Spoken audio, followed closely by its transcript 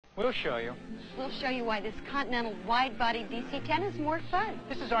We'll show you. We'll show you why this Continental wide-body DC-10 is more fun.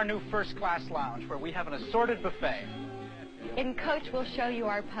 This is our new first-class lounge where we have an assorted buffet. In Coach, we'll show you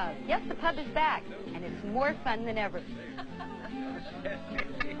our pub. Yes, the pub is back, and it's more fun than ever.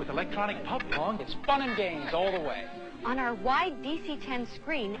 With electronic pub pong, it's fun and games all the way. On our wide DC-10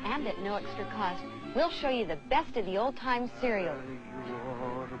 screen, and at no extra cost, we'll show you the best of the old-time cereal.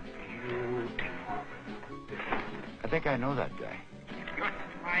 I think I know that guy. Your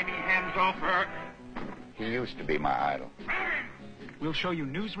slimy hands off her. He used to be my idol. We'll show you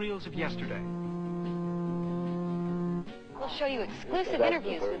newsreels of yesterday. We'll show you exclusive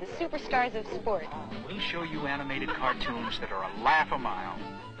interviews with the superstars of sport. We'll show you animated cartoons that are a laugh a mile.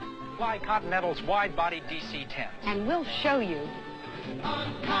 Fly Continental's wide-body DC-10. And we'll show you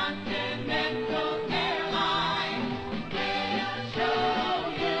on Continental Airlines.